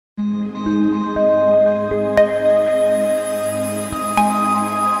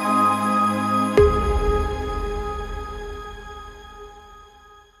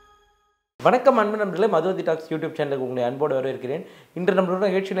வணக்கம் அன்பு நண்பர்களே, மதுவந்தி டாக்ஸ் யூடியூப் சேனலுக்கு உங்களை அன்போடு வரவேற்கிறேன். இன்று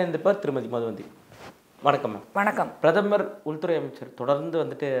நம்மளோட நிகழ்ச்சியில் இருந்தப்ப திருமதி மதுவந்தி. வணக்கம் மேம். வணக்கம். பிரதமர் உள்துறை அமைச்சர் தொடர்ந்து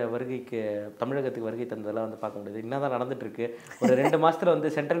வந்துட்டு தமிழகத்துக்கு வருகை தந்ததெல்லாம் பார்க்க முடியுது. என்னதான் நடந்துட்டு இருக்கு? ஒரு 2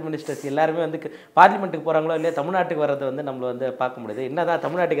 மாசத்துல சென்ட்ரல் மினிஸ்டர்ஸ் எல்லாருமே பார்லிமெண்ட்டுக்கு போறாங்களோ இல்லையா, தமிழ்நாட்டுக்கு வர்றதை நம்மள பார்க்க முடியுது. என்னதான்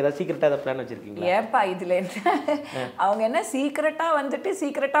தமிழ்நாட்டுக்கு ஏதாவது சீக்கிரட்டா ஏதாவது பிளான் வச்சிருக்கீங்க? ஏப்பா இதுல என்ன அவங்க என்ன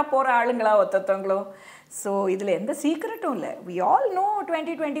சீக்கிரட்டா போற ஆளுங்களா ஒத்தவங்களும்? ஸோ இதில் எந்த சீக்ரெட்டும் இல்லை. We all know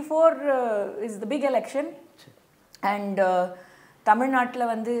 2024 is the big election and தமிழ்நாட்டில்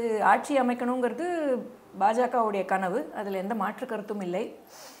ஆட்சி அமைக்கணுங்கிறது பாஜகவுடைய கனவு. அதில் எந்த மாற்று கருத்தும் இல்லை.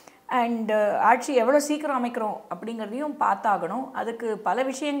 அண்ட் ஆட்சி எவ்வளோ சீக்கிரம் அமைக்கிறோம் அப்படிங்கிறதையும் பார்த்தாகணும். அதுக்கு பல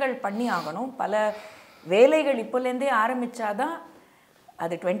விஷயங்கள் பண்ணி ஆகணும். பல வேலைகள் இப்போலேருந்தே ஆரம்பித்தாதான்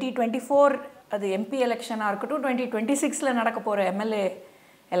அது 2024 அது எம்பி எலெக்ஷனாக இருக்கட்டும், 2026 நடக்க போகிற எம்எல்ஏ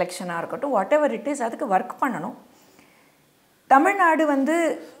எலெக்ஷனாக இருக்கட்டும், வாட் எவர் இட் இஸ், அதுக்கு ஒர்க் பண்ணணும். தமிழ்நாடு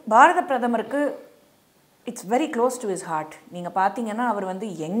பாரத பிரதமருக்கு it's very close to his heart. நீங்கள் பார்த்தீங்கன்னா அவர்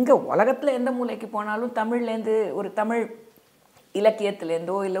எங்கே உலகத்தில் எந்த மூலைக்கு போனாலும் தமிழ்லேருந்து ஒரு தமிழ்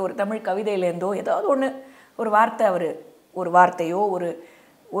இலக்கியத்துலேருந்தோ இல்லை ஒரு தமிழ் கவிதையிலேருந்தோ ஏதாவது ஒரு வார்த்தை ஒரு வார்த்தையோ ஒரு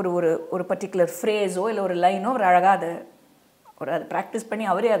ஒரு ஒரு பர்டிகுலர் ஃப்ரேஸோ இல்லை ஒரு லைனோ அவர் அழகாக அதை ப்ராக்டிஸ் பண்ணி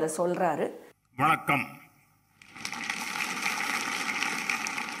அவரே அதை சொல்கிறாரு. வணக்கம்.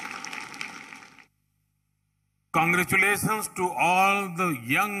 Congratulations to all the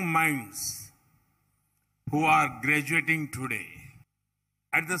young minds who are graduating today.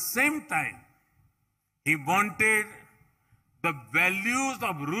 At the same time, he wanted the values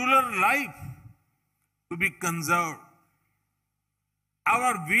of rural life to be conserved.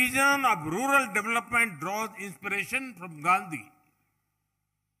 Our vision of rural development draws inspiration from Gandhi.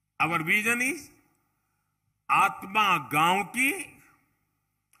 Our vision is Atma गांव की,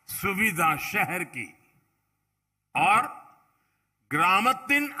 सुविधा शहर की, और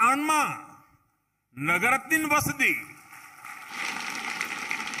ग्रामत्तिन आन्मा नगरत्तिन वसति.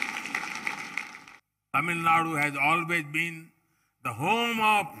 Tamil Nadu has always been the home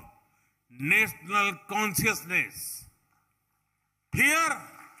of national consciousness. Here,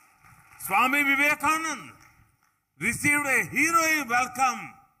 Swami Vivekananda received a heroic welcome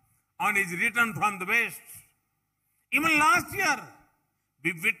on his return from the West. Even last year,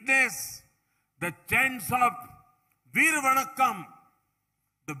 we witnessed the chants of Veer Vanakkam,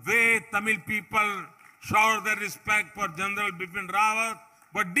 the way Tamil people showed their respect for General Bipin Rawat,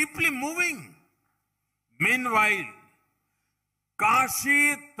 were deeply moving. Meanwhile, Kashi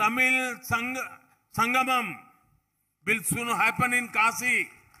Tamil Sangamam will soon happen in Kashi.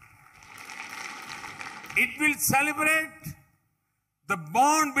 It will celebrate the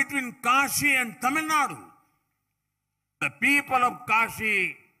bond between Kashi and Tamil Nadu. The people of Kashi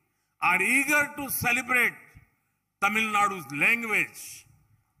are eager to celebrate Tamil Nadu's language,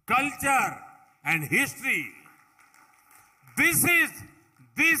 culture, and history. This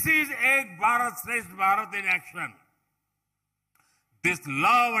is Ek Bharat Shresth Bharat in action. This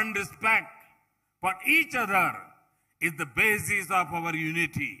love and respect for each other is the basis of our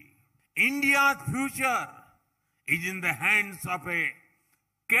unity. India's future is in the hands of a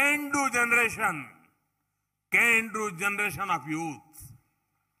can-do generation of youth.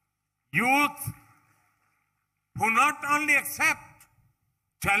 Youth who not only accept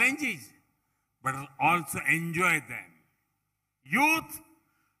challenges but also enjoy them. Youth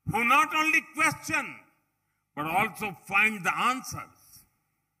who not only question but also find the answers.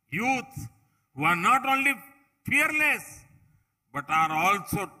 Youth who are not only fearless but are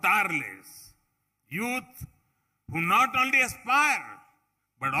also tireless. Youth who not only aspire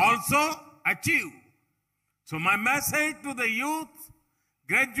but also achieve. So my message to the youth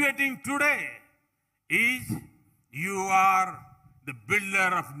graduating today is you are the builder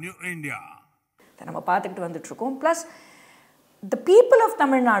of new India. நம்ம பார்த்துக்கிட்டு வந்துட்டுருக்கோம். Plus the people of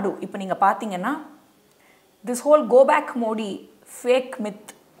Tamil Nadu இப்போ நீங்கள் பார்த்தீங்கன்னா this whole go back Modi fake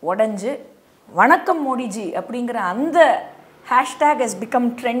myth உடஞ்சு வணக்கம் மோடிஜி அப்படிங்கிற அந்த hashtag has become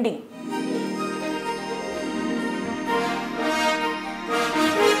trending.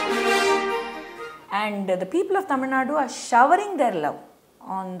 And the people of Tamil Nadu R showering there love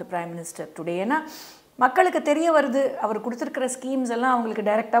on the prime minister today. ஏன்னா மக்களுக்கு தெரிய வருது அவர் கொடுத்துருக்கிற ஸ்கீம்ஸ் எல்லாம் அவங்களுக்கு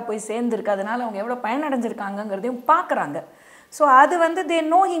டைரெக்டாக போய் சேர்ந்துருக்கு. அதனால் அவங்க எவ்வளோ பயனடைஞ்சிருக்காங்கங்கிறதையும் பார்க்குறாங்க. ஸோ அது they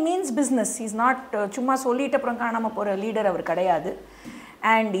know he means business. Is not சும்மா சொல்லிட்டு அப்புறம் காணாமல் போகிற லீடர் அவர் கிடையாது.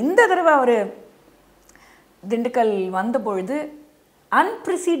 அண்ட் இந்த தடவை அவர் திண்டுக்கல் வந்த பொழுது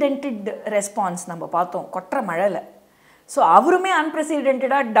அன்பிரசிடென்டட் ரெஸ்பான்ஸ் நம்ம பார்த்தோம் கொற்ற மழையில். ஸோ அவருமே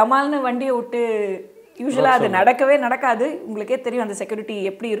அன்பிரசிடென்டாக டமால்னு வண்டியை விட்டு யூஸ்வலாக அது நடக்காது. உங்களுக்கே தெரியும் அந்த செக்யூரிட்டி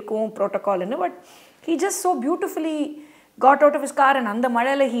எப்படி இருக்கும் ப்ரோட்டோகால்னு. But he just so beautifully got out of his car and அந்த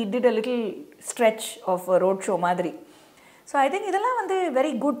மழையில் he did a little stretch of a road show மாதிரி. So I think இதெல்லாம் வந்து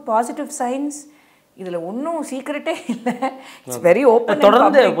very good positive signs. இதில் ஒன்றும் சீக்கிரட்டே இல்லை. It's very open.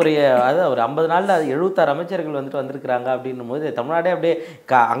 தொடர்ந்து அதாவது ஒரு 50 நாளில் 76 அமைச்சர்கள் வந்துட்டு வந்திருக்கிறாங்க அப்படின்னும் போது தமிழ்நாடே அப்படியே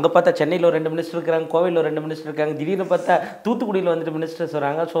அங்கே பார்த்தா சென்னையில் ஒரு 2 மினிஸ்டர் இருக்கிறாங்க, கோவையில் ஒரு 2 மினிஸ்டர் இருக்காங்க, திடீர்னு பார்த்தா தூத்துக்குடியில் வந்துட்டு மினிஸ்டர்ஸ்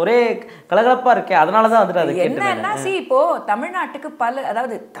வராங்க. ஸோ ஒரே கலகலப்பாக இருக்கே. அதனால தான் வந்துட்டு அது என்னன்னா இப்போது தமிழ்நாட்டுக்கு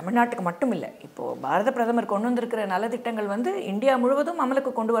அதாவது தமிழ்நாட்டுக்கு மட்டும் இல்லை, இப்போது பாரத பிரதமர் கொண்டு வந்திருக்கிற நலத்திட்டங்கள் வந்து இந்தியா முழுவதும்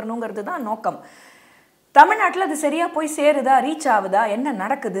அமலுக்கு கொண்டு வரணுங்கிறது தான் நோக்கம். தமிழ்நாட்டில் அது சரியாக போய் சேருதா, ரீச் ஆகுதா, என்ன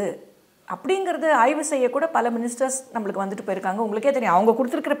நடக்குது அப்படிங்கிறது ஆய்வு செய்யக்கூட பல மினிஸ்டர்ஸ் நம்மளுக்கு வந்துட்டு போயிருக்காங்க. உங்களுக்கே தெரியும், அவங்க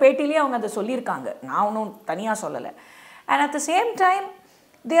கொடுத்துருக்கிற பேட்டிலேயே அவங்க அதை சொல்லியிருக்காங்க, நான் ஒன்றும் தனியாக சொல்லலை. And at the same time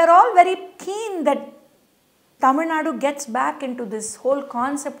they are all very keen that Tamil Nadu gets back in to this whole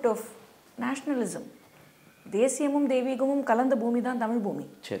concept of nationalism. தேசியமும் தெய்வீகமும் கலந்த பூமி தான் தமிழ் பூமி.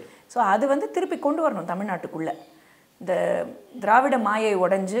 சரி. ஸோ அது வந்து திருப்பி கொண்டு வரணும் தமிழ்நாட்டுக்குள்ளே. இந்த திராவிட மாயை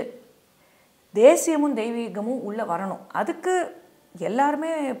உடைஞ்சு தேசியமும் தெய்வீகமும் உள்ளே வரணும். அதுக்கு எல்லாருமே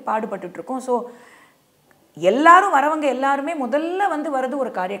பாடுபட்டுட்ருக்கோம். ஸோ எல்லாரும் வரவங்க எல்லாருமே முதல்ல வந்து வர்றது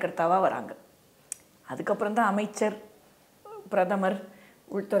ஒரு காரியகர்த்தாவாக வராங்க. அதுக்கப்புறம் தான் அமைச்சர், பிரதமர்,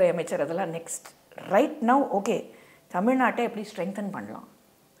 உள்துறை அமைச்சர், அதெல்லாம் நெக்ஸ்ட். ரைட் நவ் ஓகே, தமிழ்நாட்டை எப்படி ஸ்ட்ரெங்தன் பண்ணலாம்,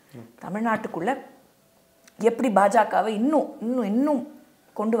 தமிழ்நாட்டுக்குள்ளே எப்படி பாஜகவை இன்னும்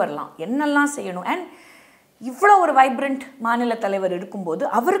கொண்டு வரலாம், என்னெல்லாம் செய்யணும். அண்ட் இவ்வளோ ஒரு வைப்ரண்ட் மாநில தலைவர் இருக்கும்போது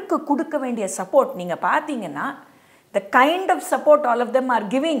அவருக்கு கொடுக்க வேண்டிய சப்போர்ட் நீங்கள் பார்த்தீங்கன்னா, the kind of support all of them are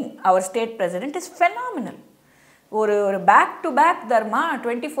giving our state president is phenomenal. ஒரு பேக் டு பேக் தர்மா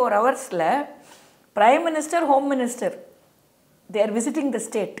 24 ஹவர்ஸில் prime minister, home minister, they are visiting the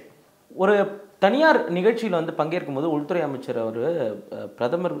state. ஒரு தனியார் நிகழ்ச்சியில் வந்து பங்கேற்கும் போது உள்துறை அமைச்சர் அவர்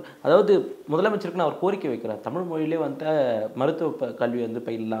பிரதமர், அதாவது முதலமைச்சருக்கு அவர் கோரிக்கை வைக்கிறார், தமிழ் மொழியிலே வந்து மருத்துவ கல்வி வந்து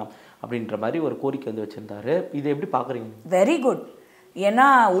பயிலலாம் அப்படின்ற மாதிரி ஒரு கோரிக்கை வந்து வச்சுருந்தாரு. இதை எப்படி பார்க்குறீங்க? Very good. ஏன்னா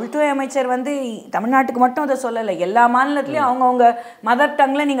உள்துறை அமைச்சர் வந்து தமிழ்நாட்டுக்கு மட்டும் அதை சொல்லலை, எல்லா மாநிலத்துலேயும் அவங்கவுங்க மதர்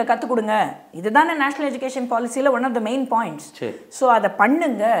டங்கில் நீங்கள் கற்றுக் கொடுங்க. இதுதானே national education பாலிசியில் one of the main points. So அதை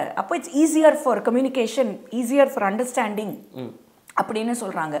பண்ணுங்க. அப்போ it's easier for communication, easier for understanding அப்படின்னு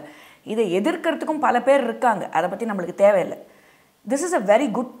சொல்கிறாங்க. இதை எதிர்க்கிறதுக்கும் பல பேர் இருக்காங்க, அதை பற்றி நம்மளுக்கு தேவையில்லை. This is a very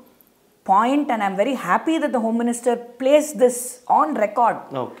good point and I'm very happy that the Home Minister placed this on record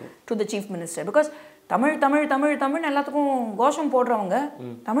to the Chief Minister, because Tamil Tamil Tamil Tamil எல்லாத்துக்கும் கோஷம் போடுறவங்க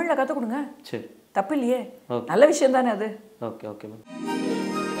தமிழில் கற்றுக் கொடுங்க. சரி, தப்பு இல்லையே, நல்ல விஷயம் தானே அது. Okay okay ma'am.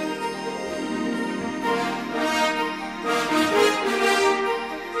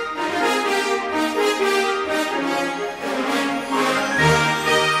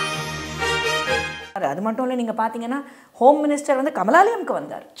 அது மட்டும் இல்லை, நீங்கள் பார்த்தீங்கன்னா ஹோம் மினிஸ்டர் வந்து கமலாலயம்க்கு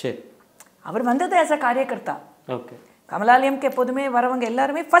வந்தார். சரி, அவர் வந்தது ஆஸ் அ காரியகர்த்தா. ஓகே. கமலாலயம்க்கு எப்போதுமே வரவங்க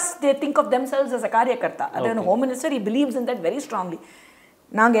எல்லாருமே first they think of themselves as a காரியகர்த்தா. அது home minister, he believes in that very strongly.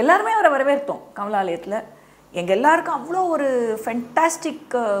 நாங்கள் எல்லாருமே அவரை வரவேற்றோம் கமலாலயத்தில். எங்கள் எல்லாருக்கும் அவ்வளோ ஒரு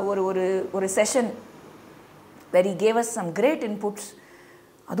ஃபென்டாஸ்டிக் ஒரு ஒரு ஒரு session where he gave us some great inputs.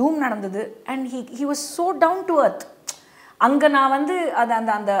 அதுவும் நடந்தது. And he was so down to அர்த். அங்கே நான் வந்து அது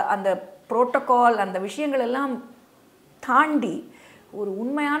அந்த அந்த அந்த ப்ரோட்டோகால், அந்த விஷயங்கள் எல்லாம் தாண்டி ஒரு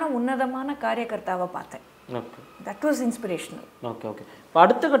உண்மையான உன்னதமான காரியகர்த்தாவை பார்த்தேன். Okay, that was inspirational. Okay okay. இப்போ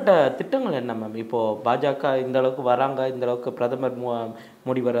அடுத்த கட்ட திட்டங்கள் என்ன மேம்? இப்போது பாஜக இந்த அளவுக்கு வராங்க, இந்த அளவுக்கு பிரதமர்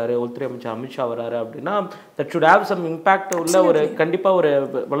மோடி வராரு, உள்துறை அமைச்சர் அமித்ஷா வராரு அப்படின்னா that should have some impact உள்ள ஒரு கண்டிப்பாக ஒரு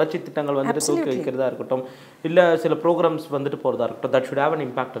வளர்ச்சி திட்டங்கள் வந்துட்டு தூக்கி வைக்கிறதா இருக்கட்டும், இல்லை சில ப்ரோக்ராம்ஸ் வந்துட்டு போகிறதா இருக்கட்டும், that should have an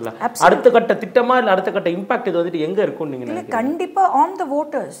impact. இல்லை அடுத்த கட்ட திட்டமா இல்லை அடுத்த கட்ட இம்பாக்ட் இது வந்துட்டு எங்கே இருக்கும்னு நீங்கள் நினைக்கிறீங்க? கண்டிப்பாக on the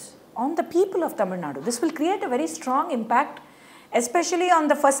voters, on the people of Tamil Nadu. This will create a very strong impact, especially on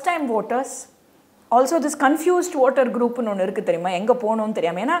the first time voters. Also this confused voter குரூப்னு ஒன்று இருக்குது தெரியுமா, எங்கே போகணும்னு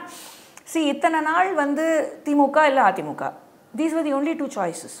தெரியாமல். ஏன்னா இத்தனை நாள் வந்து திமுக இல்லை AIADMK, these var the only 2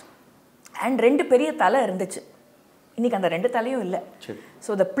 choices. And 2 பெரிய தலை இருந்துச்சு. இன்றைக்கி அந்த 2 தலையும் இல்லை.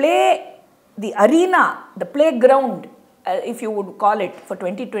 So the arena, the play ground, if you would call it, for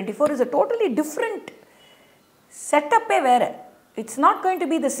 2024 is a totally different செட்டப்பே வேறு. It's not going to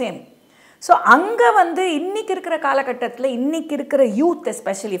be the same. So அங்கே வந்து இன்றைக்கி இருக்கிற காலகட்டத்தில் இன்றைக்கி இருக்கிற youth,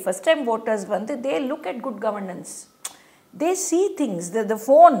 especially first time voters வந்து they look at good governance, they sea things. The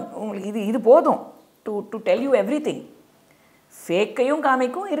phone உங்களுக்கு இது போதும் to tell you every thing. ஃபேக்கையும்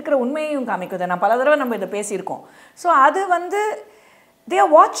காமிக்கும், இருக்கிற உண்மையையும் காமிக்கும். இதை நான் பல தடவை நம்ம இதை பேசியிருக்கோம். ஸோ அது வந்து தே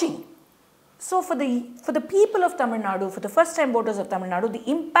ஆர் வாட்சிங். So for the people of Tamil Nadu, for the first time voters of Tamil Nadu, the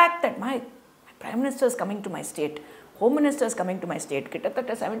impact that my Prime Minister is coming to my state, Home Minister is coming to my state,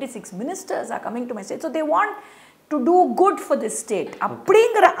 கிட்டத்தட்ட 76 ministers are coming to my state, so they want to do good for this state.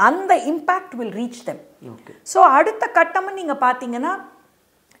 அப்படிங்கிற அந்த impact will reach them. So அடுத்த கட்டமாக நீங்கள் பார்த்தீங்கன்னா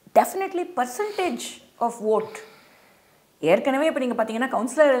definitely percentage of vote ஏற்கனவே இப்போ நீங்கள் பார்த்தீங்கன்னா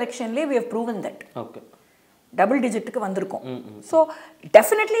councillor எலெக்ஷன்லேயே we have proven that. Okay. Double டிஜிட்டுக்கு வந்திருக்கும். So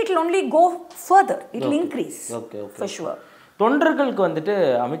definitely it will only go further. It will increase. Okay. For sure. தொண்டர்களுக்கு வந்துட்டு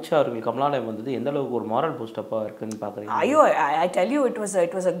அமித்ஷா அவர்கள் கமலாலயம் வந்தது எந்த அளவுக்கு ஒரு மாரல் பூஸ்டப்பாக இருக்குன்னு பார்க்குறீங்க? ஐயோ, I tell you, it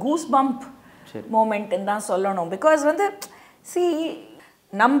was a goose pump மூமெண்ட்னு தான் சொல்லணும். பிகாஸ் வந்து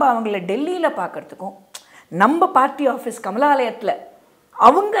நம்ம அவங்கள டெல்லியில் பார்க்குறதுக்கும் நம்ம பார்ட்டி ஆஃபீஸ் கமலாலயத்தில்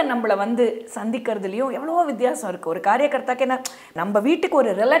அவங்க நம்மளை வந்து சந்திக்கிறதுலையும் எவ்வளோ வித்தியாசம் இருக்குது. ஒரு காரியகர்த்தாக்கு என்ன, நம்ம வீட்டுக்கு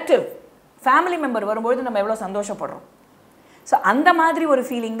ஒரு ரிலேட்டிவ் ஃபேமிலி மெம்பர் வரும்பொழுது நம்ம எவ்வளோ சந்தோஷப்படுறோம். ஸோ அந்த மாதிரி ஒரு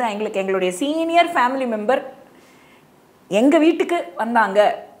ஃபீலிங் தான் எங்களுக்கு. எங்களுடைய சீனியர் ஃபேமிலி மெம்பர் எங்கள் வீட்டுக்கு வந்தாங்க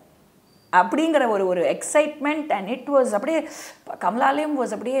அப்படிங்கிற ஒரு எக்ஸைட்மெண்ட். அண்ட் இட் வாஸ் அப்படியே கமலாலயம்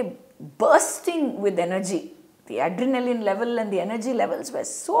வாஸ் அப்படியே bursting with energy. The adrenaline level and the energy levels where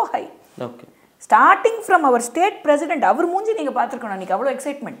so high. Okay. Starting from our state president, அவர் மூஞ்சி நீங்கள் பார்த்துருக்கணும் அன்றைக்கி, அவ்வளோ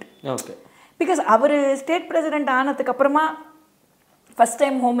excitement. Okay. Because our state president ஆனதுக்கு அப்புறமா first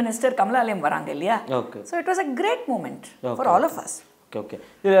time home minister Kamalalayam வராங்க இல்லையா? Okay. So it was a great moment for all of us. Okay. Okay.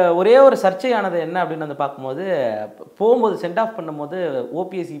 இதில் ஒரே ஒரு சர்ச்சையானது என்ன அப்படின்னு வந்து பார்க்கும்போது, போகும்போது சென்ட் ஆஃப் பண்ணும்போது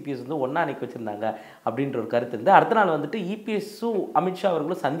ஓபிஎஸ் இபிஎஸ் வந்து ஒன்றா அன்றைக்கி வச்சுருந்தாங்க அப்படின்ற ஒரு கருத்து இருந்து, அடுத்த நாள் வந்துட்டு இபிஎஸும் அமித்ஷா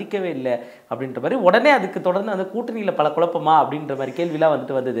அவர்களும் சந்திக்கவே இல்லை அப்படின்ற மாதிரி, உடனே அதுக்கு தொடர்ந்து அந்த கூட்டணியில் பல குழப்பமா அப்படின்ற மாதிரி கேள்விலாம்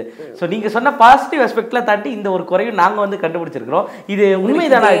வந்துட்டு வந்தது. ஸோ நீங்கள் சொன்ன பாசிட்டிவ் அஸ்பெக்ட்லாம் தாண்டி இந்த ஒரு குறையும் நாங்கள் வந்து கண்டுபிடிச்சிருக்கிறோம். இது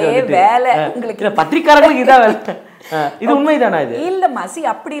உண்மைதானா? இது வேலை உங்களுக்கு பத்திரிக்காரர்களுக்கு இதான் வேலை. இது உண்மைதானா? இது இல்லை மசி,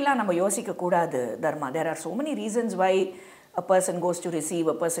 அப்படிலாம் நம்ம யோசிக்க கூடாது தர்மா. There are so many reasons why a person goes to receive,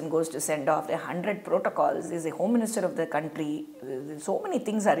 a person goes to send off. There are 100 protocols. Is a home minister of the country. So many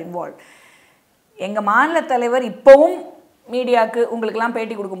things are involved. எங்கள் மாநில தலைவர் இப்போவும் மீடியாவுக்கு உங்களுக்கெல்லாம்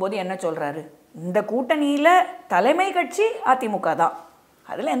பேட்டி கொடுக்கும்போது என்ன சொல்கிறாரு, இந்த கூட்டணியில் தலைமை கட்சி அதிமுக தான்,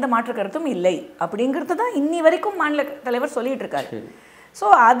 அதில் எந்த மாற்று கருத்தும் இல்லை அப்படிங்கிறது தான் இன்னி வரைக்கும் மாநில தலைவர் சொல்லிகிட்டு இருக்காரு. ஸோ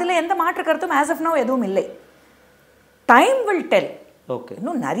அதில் எந்த மாற்று கருத்தும் ஆஸ் ஆஃப் நவ் எதுவும் இல்லை. Time will tell. ஓகே.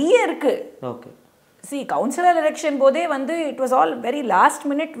 இன்னும் நிறைய இருக்குது. ஓகே. See, councillor election போதே வந்து it was all very last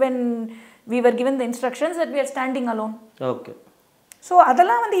minute when we were given the instructions that we are standing alone. Okay. So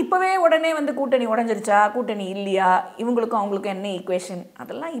அதெல்லாம் வந்து இப்போவே உடனே வந்து கூட்டணி உடஞ்சிருச்சா, கூட்டணி இல்லையா, இவங்களுக்கும் அவங்களுக்கும் என்ன ஈக்குவேஷன்,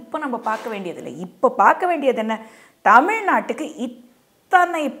 அதெல்லாம் இப்போ நம்ம பார்க்க வேண்டியதில்லை. இப்போ பார்க்க வேண்டியது என்ன, தமிழ்நாட்டுக்கு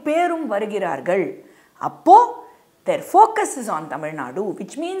இத்தனை பேரும் வருகிறார்கள், அப்போது their focus is on Tamil Nadu,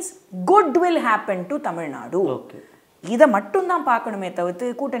 which means good will happen to Tamil Nadu. Okay. இதை மட்டும்தான் பார்க்கணுமே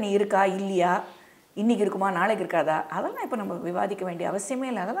தவிர்த்து கூட்டணி இருக்கா இல்லையா, இன்றைக்கி இருக்குமா நாளைக்கு இருக்காதா, அதெல்லாம் இப்போ நம்ம விவாதிக்க வேண்டிய அவசியமே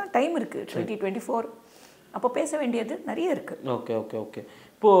இல்லை. அதெல்லாம் டைம் இருக்குது. 2024 அப்போ பேச வேண்டியது நிறைய இருக்குது. ஓகே. ஓகே. ஓகே.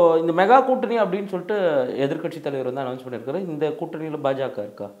 இப்போது இந்த மெகா கூட்டணி அப்படின்னு சொல்லிட்டு எதிர்க்கட்சி தலைவர் வந்து அனௌன்ஸ் பண்ணியிருக்காரு. இந்த கூட்டணியில் பாஜக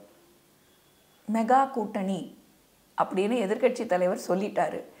இருக்கா? மெகா கூட்டணி அப்படின்னு எதிர்க்கட்சி தலைவர்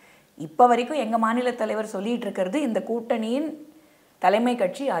சொல்லிட்டாரு. இப்போ வரைக்கும் எங்கள் மாநில தலைவர் சொல்லிகிட்டு இருக்கிறது இந்த கூட்டணியின் தலைமை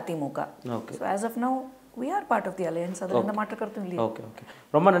கட்சி AIADMK. Okay. So as of now we are part of the alliance. அதில் எந்த மாற்று கருத்தும் இல்லை. ஓகே. ஓகே.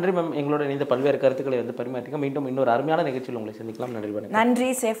 ரொம்ப நன்றி மேம், எங்களோட இந்த பல்வேறு கருத்துக்களை வந்து பரிமாற்றிங்க. மீண்டும் இன்னொரு அருமையான நிகழ்ச்சியில் உங்களை சந்திக்கலாம். நன்றி. நன்றி.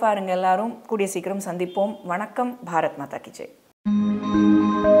 சேஃபாக இருங்க எல்லாரும். கூடிய சீக்கிரம் சந்திப்போம். வணக்கம். பாரத் மாதா கி ஜெய்.